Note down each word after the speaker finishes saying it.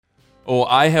Oh,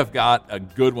 I have got a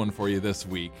good one for you this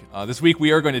week. This week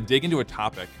we are going to dig into a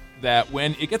topic that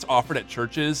when it gets offered at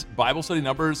churches, Bible study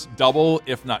numbers double,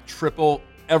 if not triple,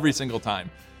 every single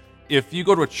time. If you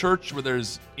go to a church where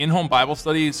there's in-home Bible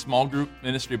study, small group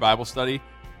ministry Bible study,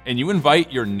 and you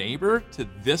invite your neighbor to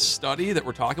this study that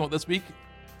we're talking about this week,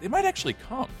 they might actually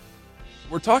come.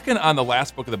 We're talking on the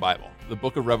last book of the Bible, the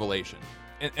book of Revelation.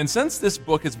 And since this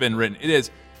book has been written, it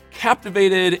has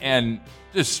captivated and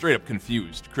just straight up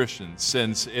confused Christians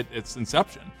since its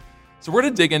inception. So we're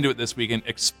going to dig into it this week and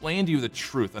explain to you the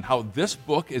truth on how this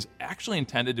book is actually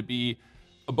intended to be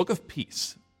a book of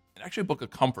peace, and actually a book of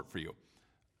comfort for you.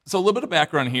 So a little bit of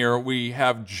background here. We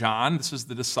have John, this is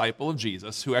the disciple of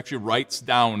Jesus, who actually writes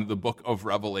down the book of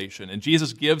Revelation. And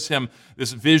Jesus gives him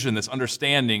this vision, this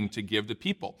understanding to give to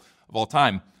people of all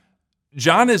time.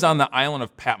 John is on the island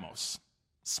of Patmos.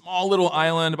 Small little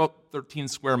island, about 13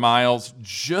 square miles,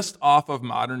 just off of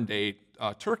modern-day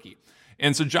Turkey.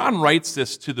 And so John writes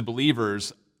this to the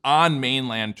believers on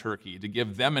mainland Turkey to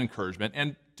give them encouragement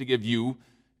and to give you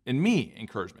and me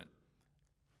encouragement.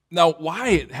 Now,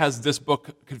 why has this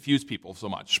book confused people so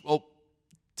much? Well,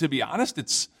 to be honest,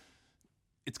 it's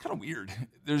kind of weird.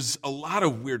 There's a lot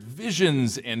of weird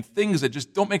visions and things that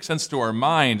just don't make sense to our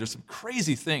mind. There's some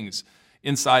crazy things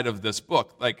inside of this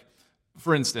book. Like,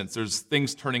 for instance, there's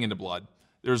things turning into blood.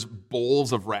 There's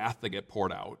bowls of wrath that get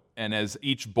poured out. And as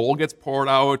each bowl gets poured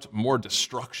out, more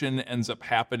destruction ends up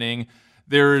happening.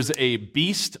 There's a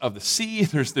beast of the sea.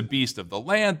 There's the beast of the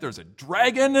land. There's a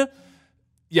dragon.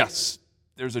 Yes,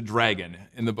 there's a dragon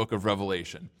in the book of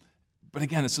Revelation. But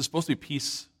again, it's supposed to be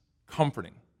peace,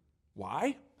 comforting.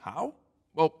 Why? How?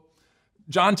 Well,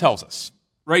 John tells us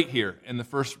right here in the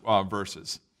first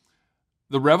verses,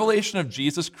 the revelation of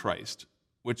Jesus Christ,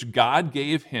 which God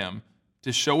gave him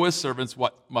to show his servants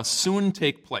what must soon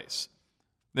take place.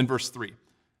 Then verse 3,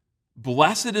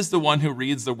 blessed is the one who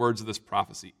reads the words of this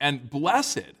prophecy, and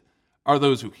blessed are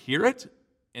those who hear it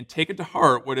and take it to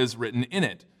heart what is written in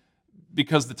it,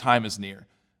 because the time is near.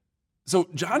 So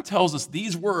John tells us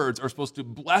these words are supposed to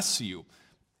bless you.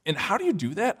 And how do you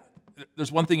do that?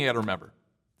 There's one thing you got to remember.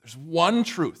 There's one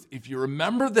truth. If you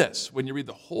remember this when you read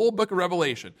the whole book of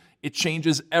Revelation, it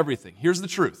changes everything. Here's the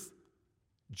truth.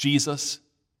 Jesus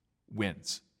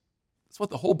wins. That's what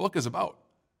the whole book is about.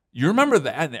 You remember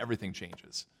that and everything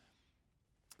changes.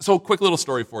 So quick little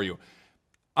story for you.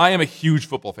 I am a huge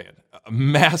football fan, a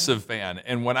massive fan.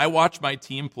 And when I watch my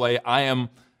team play, I'm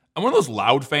one of those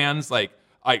loud fans. Like,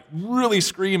 I really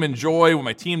scream in joy when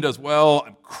my team does well.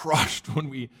 I'm crushed when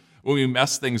we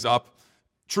mess things up.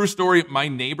 True story, my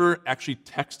neighbor actually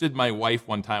texted my wife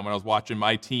one time when I was watching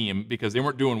my team because they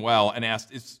weren't doing well and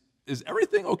asked, is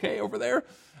everything okay over there?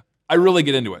 I really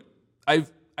get into it.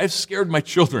 I've scared my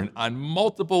children on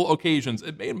multiple occasions.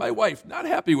 It made my wife not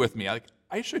happy with me.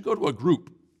 I should go to a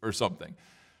group or something.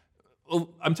 Well,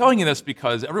 I'm telling you this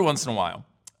because every once in a while,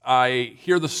 I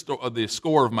hear the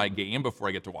score of my game before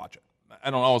I get to watch it. I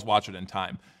don't always watch it in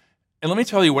time. And let me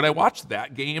tell you, when I watch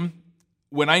that game,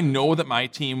 when I know that my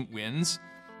team wins,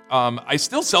 I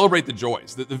still celebrate the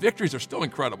joys. The victories are still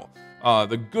incredible.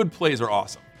 The good plays are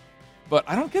awesome. But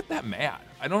I don't get that mad.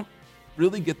 I don't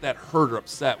really get that hurt or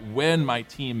upset when my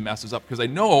team messes up because I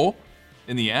know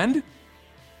in the end,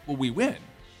 well, we win.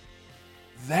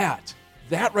 That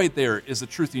right there is the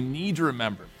truth you need to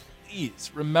remember.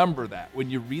 Please remember that when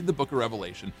you read the book of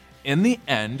Revelation. In the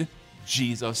end,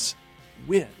 Jesus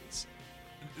wins.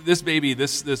 This baby,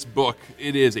 this book,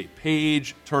 it is a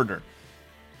page turner.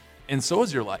 And so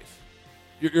is your life.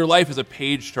 Your life is a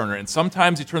page turner, and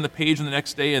sometimes you turn the page on the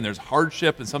next day and there's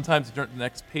hardship, and sometimes you turn to the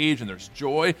next page and there's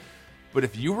joy. But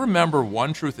if you remember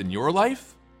one truth in your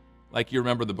life, like you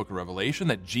remember the book of Revelation,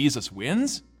 that Jesus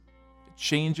wins, it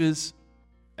changes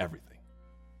everything.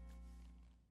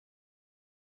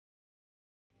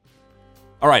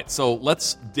 All right, so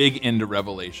let's dig into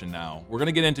Revelation now. We're going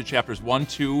to get into chapters 1,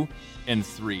 2, and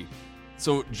 3.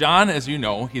 So John, as you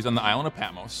know, he's on the island of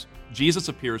Patmos. Jesus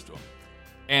appears to him.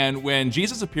 And when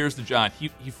Jesus appears to John, he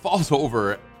falls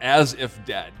over as if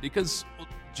dead because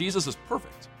Jesus is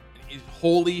perfect. He's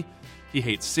holy. He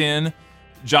hates sin.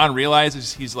 John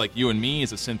realizes he's like you and me.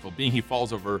 He's a sinful being. He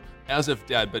falls over as if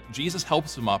dead. But Jesus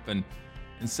helps him up and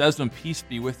says to him, peace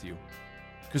be with you.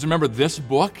 Because remember, this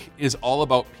book is all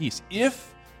about peace.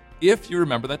 If you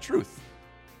remember that truth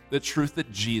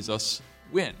that Jesus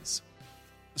wins.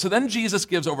 So then Jesus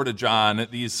gives over to John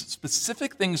these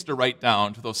specific things to write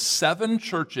down to those 7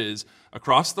 churches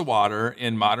across the water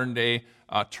in modern-day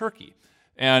Turkey.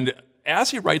 And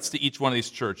as he writes to each one of these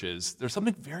churches, there's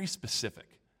something very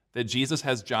specific that Jesus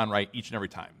has John write each and every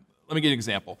time. Let me give you an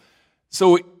example.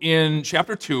 So in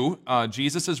chapter 2,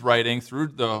 Jesus is writing through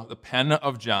the pen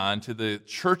of John to the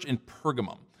church in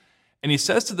Pergamum. And he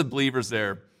says to the believers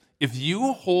there, if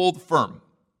you hold firm,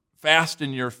 fast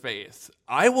in your faith,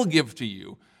 I will give to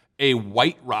you a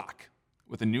white rock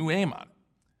with a new name on it.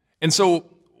 And so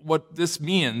what this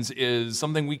means is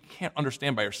something we can't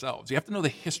understand by ourselves. You have to know the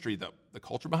history, the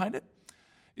culture behind it.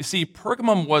 You see,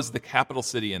 Pergamum was the capital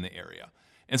city in the area.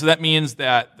 And so that means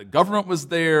that the government was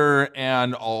there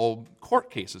and all court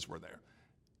cases were there.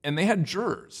 And they had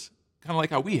jurors, kind of like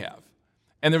how we have.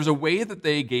 And there was a way that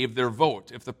they gave their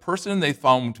vote. If the person they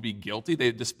found to be guilty,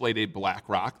 they displayed a black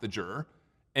rock, the juror.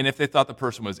 And if they thought the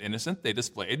person was innocent, they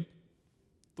displayed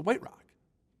the white rock.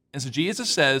 And so Jesus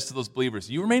says to those believers,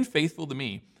 you remain faithful to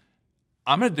me,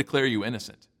 I'm going to declare you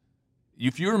innocent.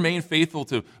 If you remain faithful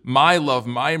to my love,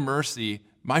 my mercy,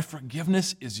 my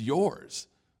forgiveness is yours.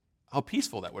 How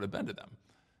peaceful that would have been to them.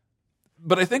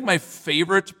 But I think my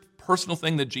favorite personal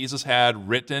thing that Jesus had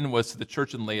written was to the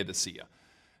church in Laodicea.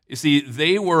 You see,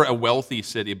 they were a wealthy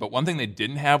city, but one thing they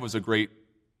didn't have was a great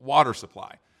water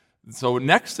supply. So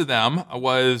next to them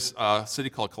was a city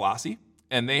called Colossae,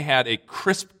 and they had a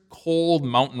crisp, cold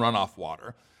mountain runoff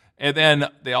water. And then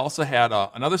they also had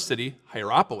another city,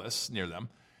 Hierapolis, near them,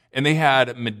 and they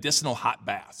had medicinal hot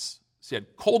baths. So you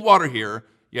had cold water here,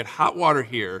 you had hot water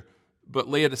here, but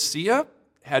Laodicea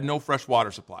had no fresh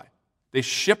water supply. They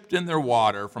shipped in their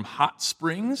water from hot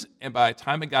springs, and by the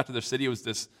time it got to their city, it was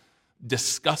this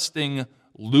disgusting,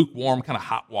 lukewarm kind of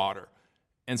hot water.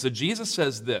 And so Jesus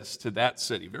says this to that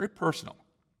city, very personal.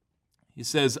 He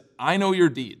says, I know your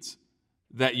deeds,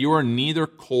 that you are neither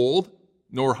cold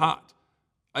nor hot.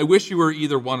 I wish you were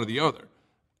either one or the other.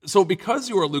 So because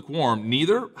you are lukewarm,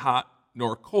 neither hot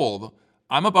nor cold,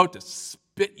 I'm about to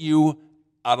spit you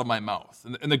out of my mouth.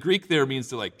 And the Greek there means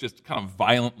to just kind of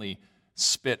violently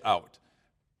spit out.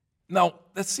 Now,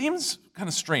 that seems kind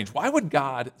of strange. Why would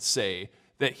God say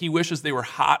that he wishes they were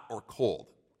hot or cold?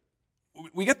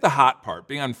 We get the hot part,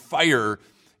 being on fire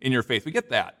in your faith. We get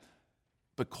that.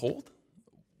 But cold?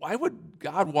 Why would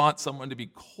God want someone to be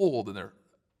cold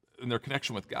in their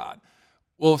connection with God?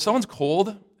 Well, if someone's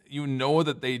cold, you know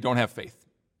that they don't have faith.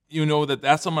 You know that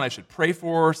that's someone I should pray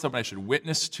for, someone I should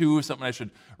witness to, someone I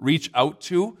should reach out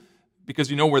to,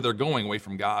 because you know where they're going, away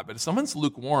from God. But if someone's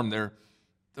lukewarm, they're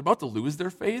about to lose their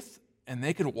faith, and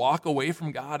they could walk away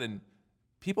from God, and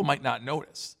people might not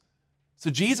notice. So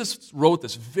Jesus wrote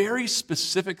this very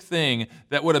specific thing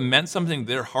that would have meant something to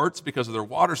their hearts because of their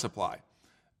water supply,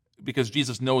 because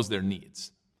Jesus knows their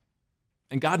needs.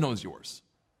 And God knows yours.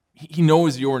 He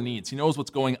knows your needs. He knows what's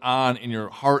going on in your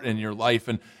heart and in your life.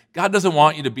 And God doesn't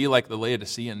want you to be like the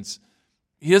Laodiceans.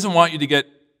 He doesn't want you to get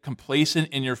complacent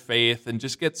in your faith and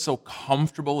just get so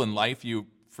comfortable in life you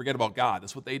forget about God.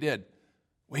 That's what they did.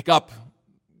 Wake up.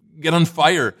 Get on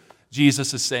fire,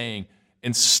 Jesus is saying,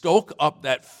 and stoke up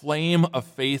that flame of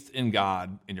faith in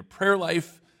God in your prayer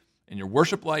life, in your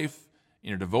worship life, in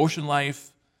your devotion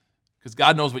life, because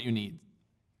God knows what you need.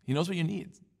 He knows what you need,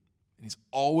 and he's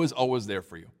always, always there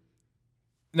for you.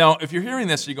 Now, if you're hearing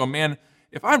this, you go, man,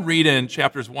 if I'm reading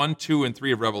chapters 1, 2, and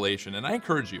 3 of Revelation, and I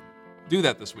encourage you, do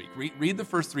that this week. Read the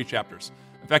first 3 chapters.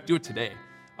 In fact, do it today.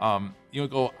 You'll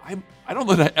go, I don't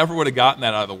know that I ever would have gotten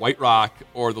that out of the white rock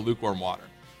or the lukewarm water.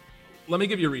 Let me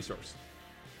give you a resource.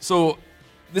 So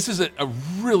this is a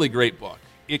really great book.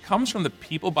 It comes from the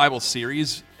People Bible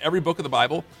series. Every book of the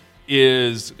Bible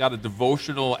is got a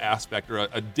devotional aspect or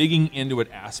a digging into it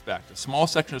aspect, a small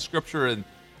section of scripture and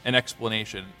an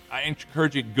explanation. I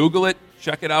encourage you to Google it,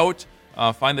 check it out,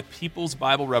 find the People's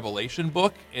Bible Revelation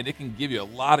book, and it can give you a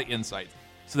lot of insight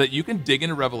so that you can dig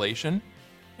into Revelation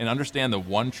and understand the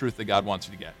one truth that God wants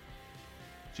you to get.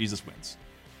 Jesus wins.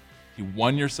 He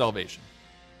won your salvation.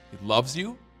 He loves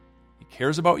you. He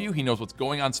cares about you. He knows what's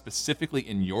going on specifically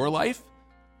in your life,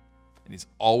 and he's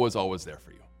always, always there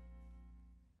for you.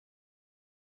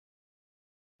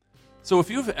 So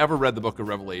if you've ever read the book of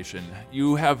Revelation,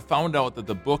 you have found out that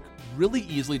the book really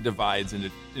easily divides into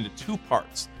 2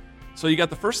 parts. So you got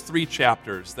the first 3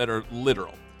 chapters that are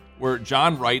literal, where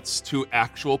John writes to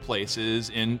actual places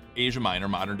in Asia Minor,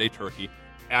 modern-day Turkey,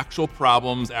 actual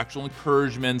problems, actual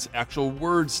encouragements, actual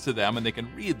words to them, and they can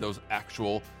read those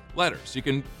actual letters. You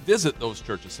can visit those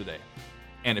churches today.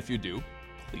 And if you do,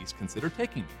 please consider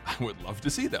taking me. I would love to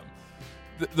see them.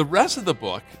 The rest of the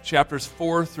book, chapters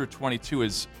 4 through 22,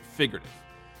 is figurative.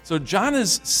 So John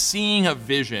is seeing a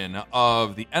vision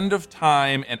of the end of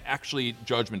time and actually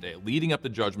Judgment Day, leading up to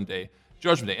Judgment Day.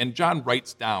 And John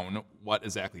writes down what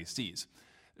exactly he sees.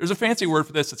 There's a fancy word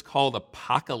for this. It's called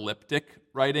apocalyptic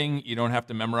writing. You don't have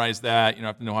to memorize that. You don't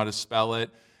have to know how to spell it.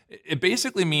 It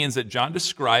basically means that John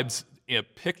describes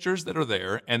pictures that are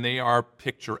there, and they are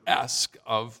picturesque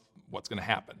of what's going to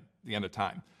happen at the end of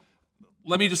time.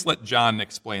 Let me just let John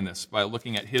explain this by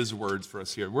looking at his words for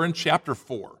us here. We're in chapter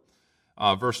 4,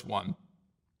 verse 1.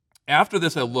 After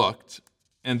this I looked,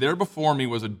 and there before me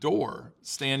was a door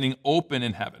standing open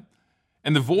in heaven.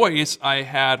 And the voice I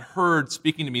had heard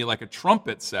speaking to me like a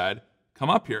trumpet said, "Come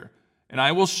up here, and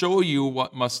I will show you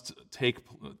what must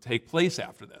take place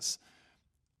after this."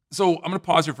 So I'm going to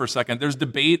pause here for a second. There's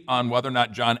debate on whether or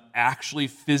not John actually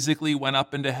physically went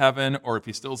up into heaven or if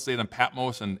he still stayed on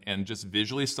Patmos and just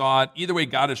visually saw it. Either way,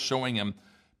 God is showing him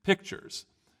pictures.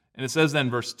 And it says then,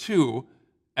 verse 2,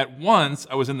 "At once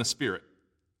I was in the Spirit,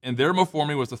 and there before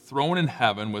me was a throne in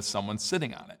heaven with someone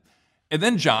sitting on it." And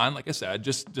then John, like I said,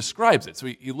 just describes it. So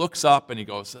he looks up and he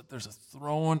goes, "There's a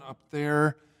throne up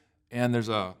there, and there's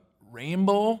a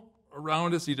rainbow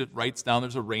around us." He just writes down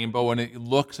there's a rainbow, and it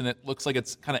looks like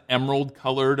it's kind of emerald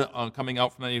colored coming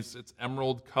out from that. It's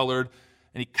emerald colored,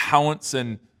 and he counts,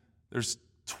 and there's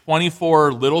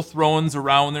 24 little thrones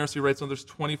around there. So he writes down there's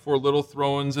 24 little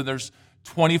thrones, and there's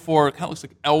 24, it kind of looks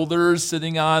like elders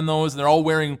sitting on those, and they're all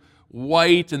wearing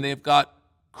white, and they've got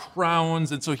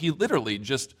crowns. And so he literally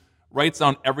just writes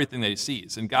down everything that he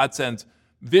sees. And God sends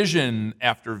vision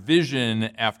after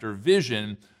vision after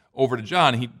vision over to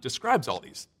John. He describes all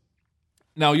these.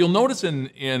 Now, you'll notice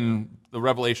in the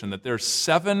Revelation that there are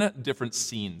 7 different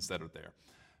scenes that are there.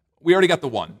 We already got the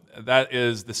one. That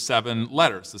is the 7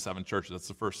 letters, the 7 churches. That's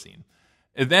the first scene.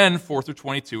 And then 4 through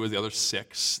 22 is the other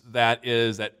 6. That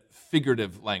is that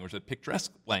figurative language, that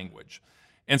picturesque language.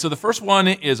 And so the first one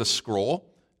is a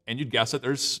scroll, and you'd guess that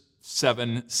there's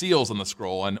 7 seals on the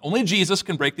scroll. And only Jesus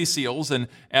can break these seals. And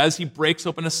as he breaks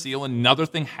open a seal, another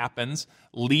thing happens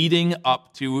leading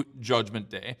up to Judgment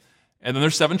Day. And then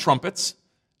there's 7 trumpets.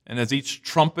 And as each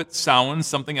trumpet sounds,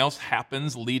 something else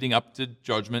happens leading up to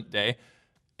Judgment Day.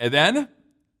 And then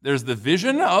there's the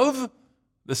vision of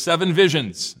the 7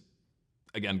 visions.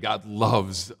 Again, God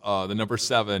loves the number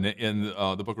 7 in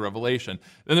the book of Revelation.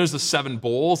 Then there's the 7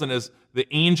 bowls, and as the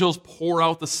angels pour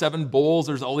out the 7 bowls,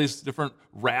 there's all these different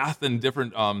wrath and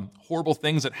different horrible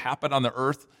things that happen on the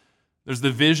earth. There's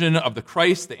the vision of the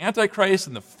Christ, the Antichrist,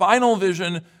 and the final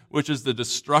vision, which is the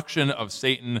destruction of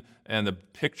Satan and the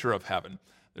picture of heaven.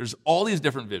 There's all these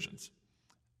different visions.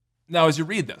 Now, as you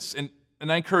read this,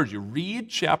 and I encourage you, read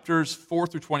chapters 4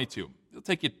 through 22. It'll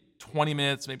take you 20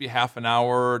 minutes, maybe half an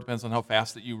hour, depends on how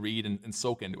fast that you read and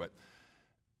soak into it.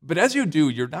 But as you do,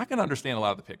 you're not going to understand a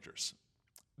lot of the pictures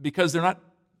because they're not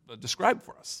described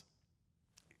for us.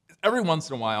 Every once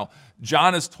in a while,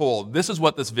 John is told, this is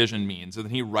what this vision means, and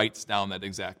then he writes down that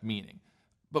exact meaning.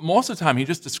 But most of the time, he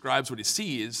just describes what he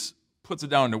sees, puts it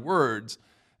down into words,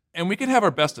 and we can have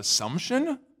our best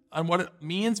assumption on what it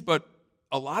means, but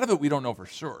a lot of it we don't know for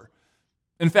sure.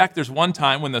 In fact, there's one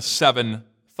time when the 7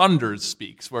 thunders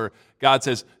speaks, where God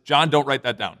says, "John, don't write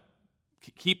that down.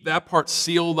 Keep that part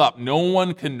sealed up. No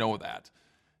one can know that."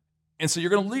 And so you're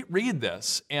going to read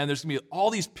this, and there's going to be all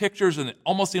these pictures, and it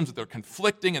almost seems that they're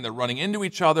conflicting, and they're running into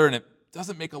each other, and it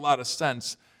doesn't make a lot of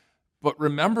sense. But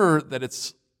remember that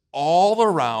it's all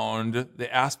around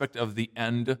the aspect of the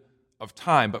end of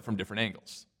time, but from different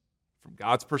angles. From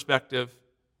God's perspective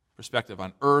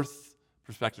on earth,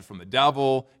 perspective from the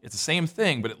devil. It's the same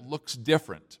thing, but it looks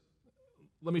different.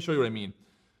 Let me show you what I mean.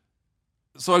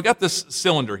 So I've got this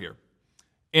cylinder here.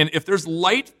 And if there's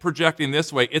light projecting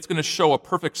this way, it's going to show a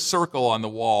perfect circle on the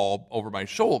wall over my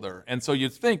shoulder. And so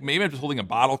you'd think maybe I'm just holding a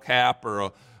bottle cap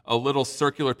or a little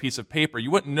circular piece of paper.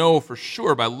 You wouldn't know for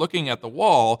sure by looking at the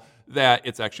wall that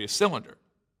it's actually a cylinder.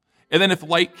 And then if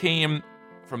light came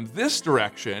from this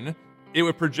direction, it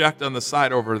would project on the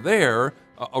side over there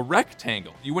a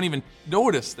rectangle. You wouldn't even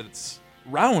notice that it's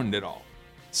round at all.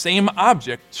 Same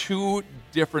object, 2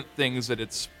 different things that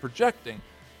it's projecting.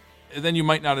 And then you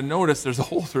might not have noticed there's a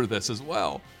hole through this as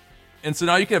well. And so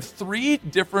now you can have 3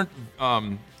 different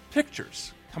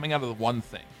pictures coming out of the one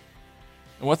thing.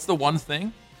 And what's the one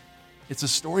thing? It's a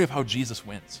story of how Jesus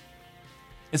wins.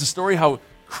 It's a story how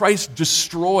Christ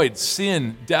destroyed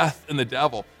sin, death, and the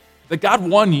devil. That God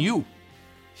won you.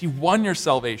 He won your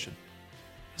salvation.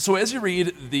 So as you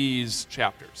read these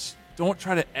chapters, don't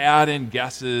try to add in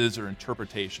guesses or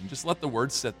interpretation. Just let the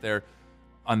words sit there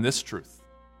on this truth.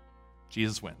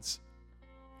 Jesus wins.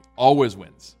 He always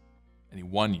wins. And he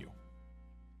won you.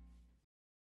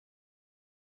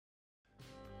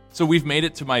 So we've made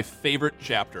it to my favorite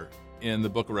chapter in the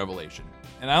book of Revelation.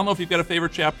 And I don't know if you've got a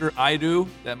favorite chapter. I do.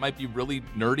 That might be really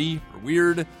nerdy or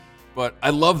weird. But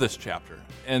I love this chapter.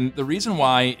 And the reason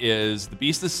why is the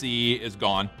beast of the sea is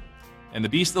gone. And the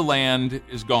beast of the land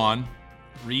is gone.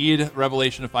 Read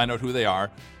Revelation to find out who they are.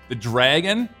 The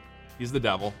dragon, He's the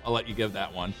devil. I'll let you give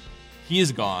that one.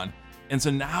 He's gone. And so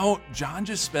now John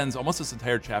just spends almost this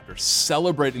entire chapter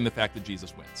celebrating the fact that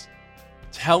Jesus wins,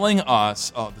 telling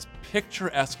us this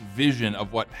picturesque vision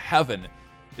of what heaven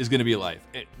is going to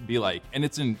be like. And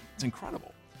it's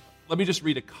incredible. Let me just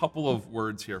read a couple of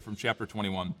words here from chapter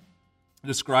 21,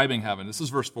 describing heaven. This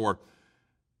is verse 4.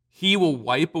 He will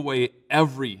wipe away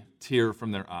every tear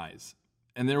from their eyes,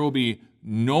 and there will be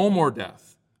no more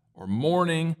death, or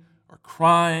mourning, or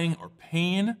crying, or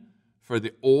pain, for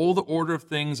the old order of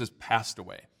things has passed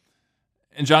away.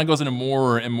 And John goes into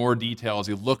more and more details.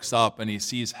 He looks up and he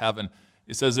sees heaven.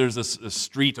 He says there's a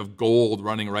street of gold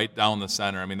running right down the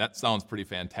center. I mean, that sounds pretty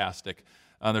fantastic.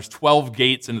 There's 12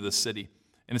 gates into the city.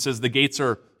 And it says the gates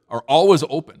are always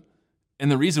open. And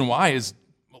the reason why is,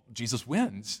 well, Jesus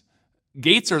wins.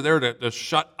 Gates are there to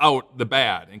shut out the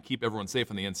bad and keep everyone safe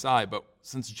on the inside. But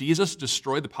since Jesus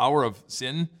destroyed the power of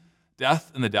sin,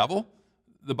 death, and the devil,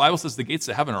 the Bible says the gates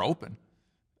to heaven are open.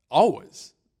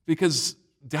 Always. Because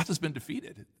death has been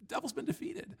defeated. The devil's been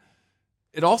defeated.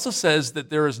 It also says that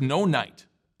there is no night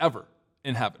ever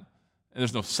in heaven. And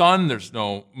there's no sun, there's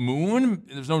no moon,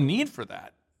 there's no need for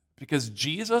that. Because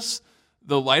Jesus,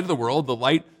 the light of the world, the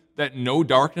light that no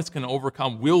darkness can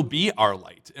overcome, will be our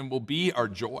light and will be our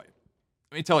joy.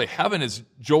 Let me tell you, heaven is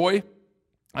joy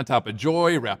on top of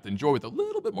joy, wrapped in joy with a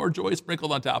little bit more joy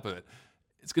sprinkled on top of it.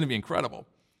 It's going to be incredible.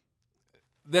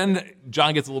 Then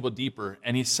John gets a little bit deeper,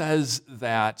 and he says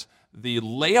that the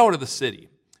layout of the city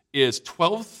is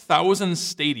 12,000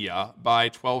 stadia by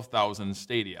 12,000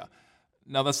 stadia.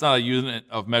 Now, that's not a unit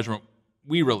of measurement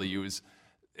we really use.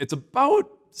 It's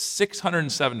about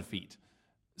 607 feet.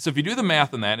 So if you do the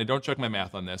math on that, and don't check my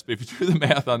math on this, but if you do the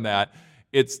math on that,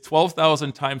 it's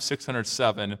 12,000 times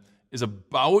 607 is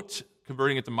about,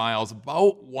 converting it to miles,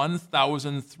 about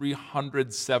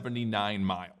 1,379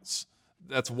 miles.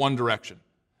 That's one direction.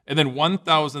 And then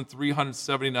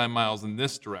 1,379 miles in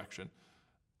this direction.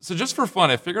 So just for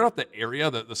fun, I figured out the area,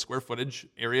 the square footage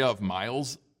area of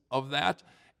miles of that,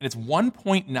 and it's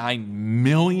 1.9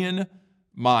 million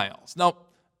miles. Now,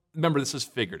 remember, this is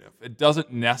figurative. It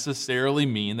doesn't necessarily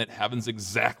mean that heaven's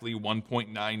exactly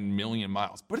 1.9 million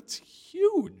miles, but it's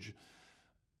huge.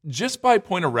 Just by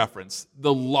point of reference,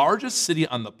 the largest city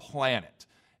on the planet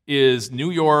is New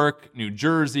York, New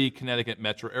Jersey, Connecticut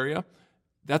metro area.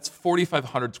 That's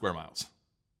 4,500 square miles.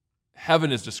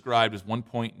 Heaven is described as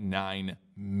 1.9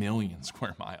 million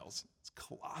square miles. It's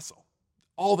colossal.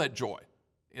 All that joy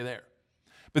there.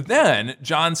 But then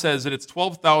John says that it's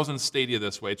 12,000 stadia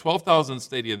this way, 12,000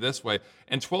 stadia this way,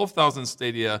 and 12,000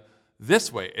 stadia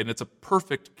this way, and it's a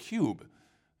perfect cube.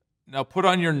 Now put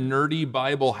on your nerdy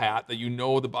Bible hat that you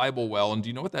know the Bible well, and do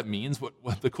you know what that means,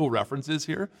 what the cool reference is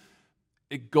here?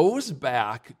 It goes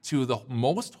back to the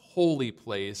most holy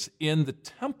place in the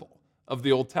temple of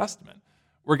the Old Testament,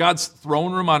 where God's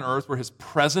throne room on earth, where his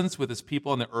presence with his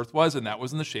people on the earth was, and that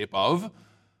was in the shape of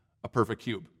a perfect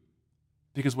cube.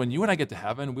 Because when you and I get to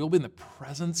heaven, we'll be in the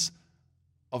presence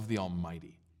of the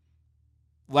Almighty.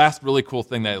 Last really cool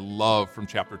thing that I love from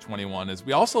chapter 21 is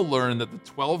we also learn that the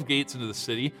 12 gates into the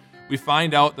city, we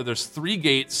find out that there's 3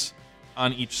 gates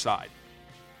on each side.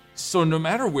 So no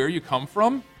matter where you come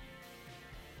from,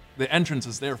 the entrance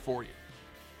is there for you.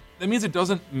 That means it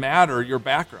doesn't matter your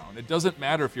background. It doesn't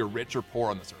matter if you're rich or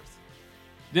poor on this earth.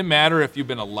 It didn't matter if you've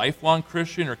been a lifelong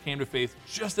Christian or came to faith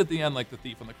just at the end like the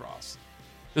thief on the cross.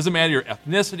 It doesn't matter your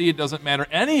ethnicity. It doesn't matter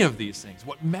any of these things.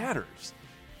 What matters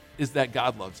is that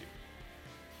God loves you,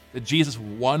 that Jesus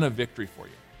won a victory for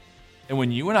you. And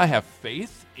when you and I have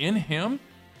faith in him,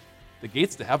 the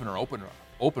gates to heaven are open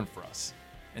for us.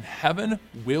 And heaven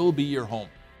will be your home.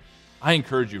 I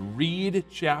encourage you, read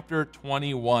chapter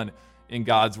 21 in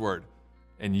God's Word,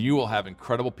 and you will have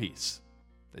incredible peace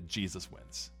that Jesus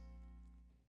wins.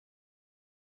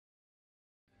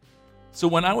 So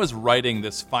when I was writing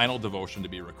this final devotion to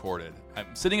be recorded,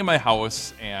 I'm sitting in my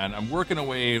house, and I'm working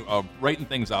away, writing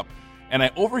things up, and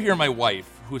I overhear my wife,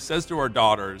 who says to our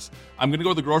daughters, I'm going to go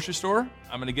to the grocery store,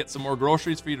 I'm going to get some more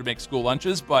groceries for you to make school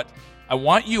lunches, but I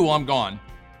want you, while I'm gone,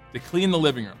 to clean the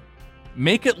living room.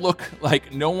 Make it look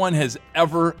like no one has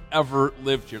ever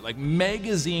lived here, like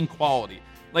magazine quality.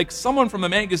 Like someone from a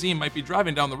magazine might be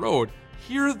driving down the road,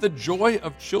 hear the joy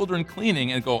of children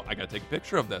cleaning and go, I got to take a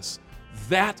picture of this.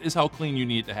 That is how clean you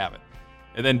need to have it.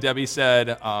 And then Debbie said,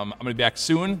 I'm going to be back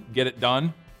soon, get it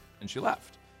done, and she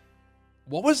left.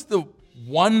 What was the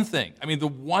one thing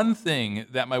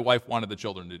that my wife wanted the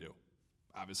children to do?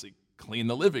 Obviously, clean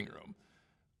the living room.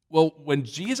 Well, when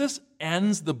Jesus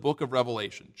ends the book of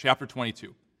Revelation, chapter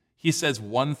 22, he says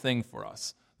one thing for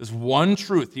us. There's one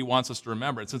truth he wants us to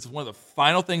remember. And since it's one of the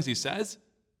final things he says,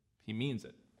 he means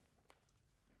it.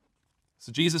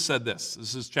 So Jesus said this.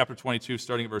 This is chapter 22,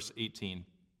 starting at verse 18.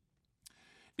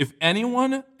 If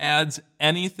anyone adds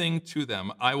anything to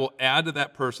them, I will add to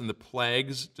that person the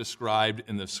plagues described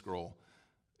in this scroll.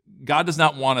 God does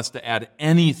not want us to add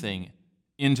anything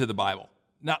into the Bible.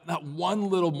 Not one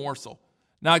little morsel.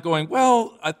 Not going,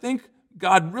 well, I think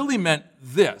God really meant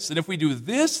this. And if we do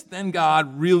this, then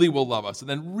God really will love us. And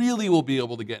then really we'll be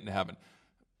able to get into heaven.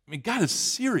 I mean, God is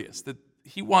serious that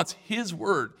he wants his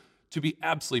word to be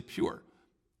absolutely pure.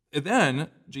 And then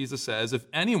Jesus says, if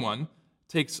anyone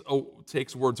takes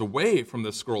words away from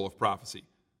the scroll of prophecy,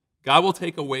 God will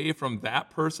take away from that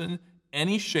person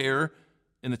any share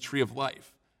in the tree of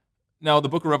life. Now, the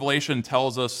book of Revelation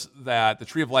tells us that the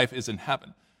tree of life is in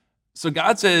heaven. So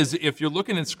God says, if you're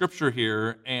looking in Scripture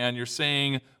here and you're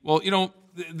saying, well,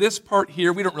 this part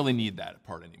here, we don't really need that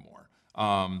part anymore.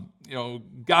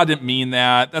 God didn't mean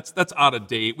that. That's out of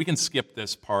date. We can skip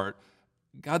this part.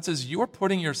 God says, you're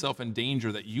putting yourself in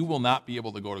danger that you will not be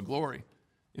able to go to glory.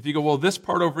 If you go, well, this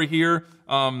part over here,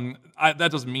 that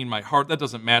doesn't mean my heart. That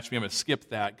doesn't match me. I'm going to skip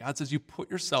that. God says you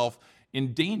put yourself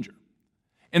in danger.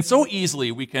 And so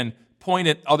easily we can point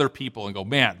at other people and go,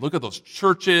 man, look at those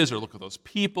churches or look at those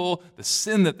people, the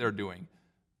sin that they're doing.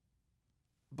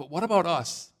 But what about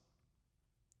us?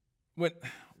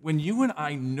 When you and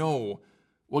I know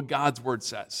what God's word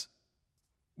says,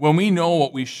 when we know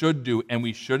what we should do and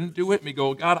we shouldn't do it, we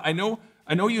go, God, I know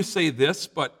you say this,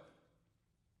 but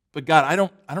God, I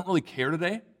don't really care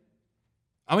today.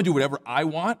 I'm going to do whatever I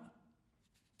want.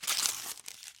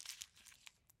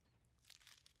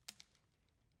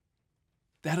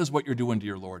 That is what you're doing to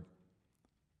your Lord.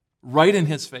 Right in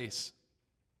his face.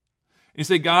 And you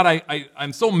say, God,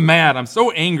 I'm so mad, I'm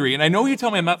so angry, and I know you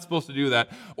tell me I'm not supposed to do that.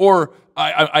 Or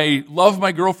I love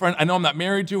my girlfriend, I know I'm not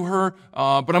married to her,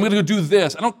 but I'm going to go do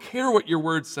this. I don't care what your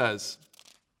word says.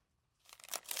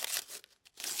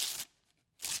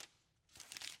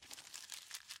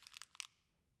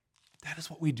 That is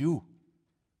what we do.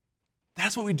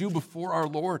 That's what we do before our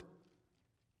Lord.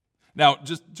 Now,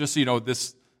 just so you know,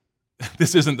 this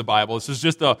isn't the Bible. This is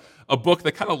just a book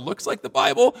that kind of looks like the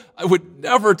Bible. I would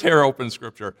never tear open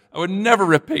Scripture. I would never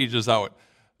rip pages out.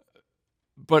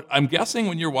 But I'm guessing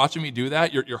when you're watching me do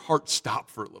that, your heart stopped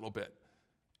for a little bit.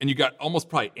 And you got almost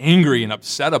probably angry and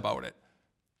upset about it.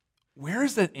 Where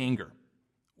is that anger?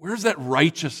 Where is that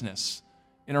righteousness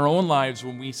in our own lives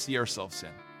when we see ourselves sin?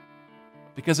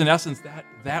 Because in essence,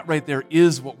 that right there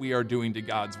is what we are doing to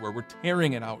God's word. We're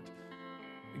tearing it out.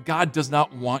 God does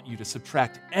not want you to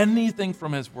subtract anything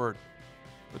from his word,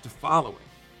 but to follow it.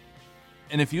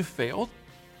 And if you failed,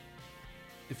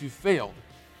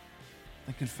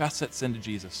 then confess that sin to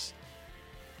Jesus.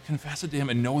 Confess it to him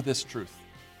and know this truth,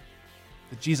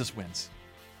 that Jesus wins.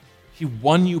 He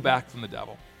won you back from the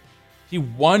devil. He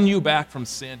won you back from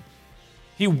sin.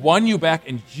 He won you back,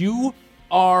 and you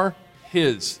are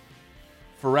his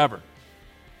forever.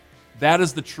 That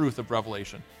is the truth of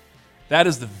Revelation. That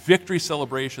is the victory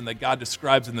celebration that God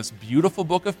describes in this beautiful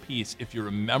book of peace. If you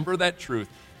remember that truth,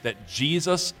 that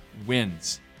Jesus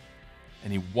wins,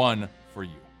 and he won for you.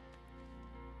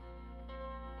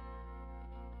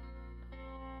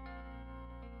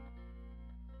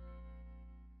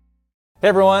 Hey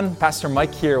everyone, Pastor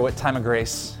Mike here with Time of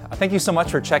Grace. Thank you so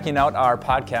much for checking out our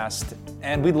podcast,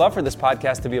 and we'd love for this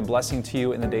podcast to be a blessing to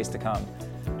you in the days to come.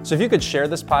 So if you could share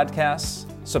this podcast,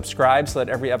 subscribe so that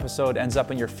every episode ends up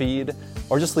in your feed,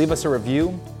 or just leave us a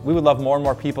review. We would love more and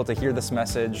more people to hear this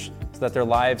message so that their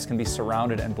lives can be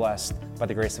surrounded and blessed by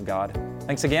the grace of God.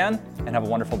 Thanks again, and have a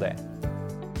wonderful day.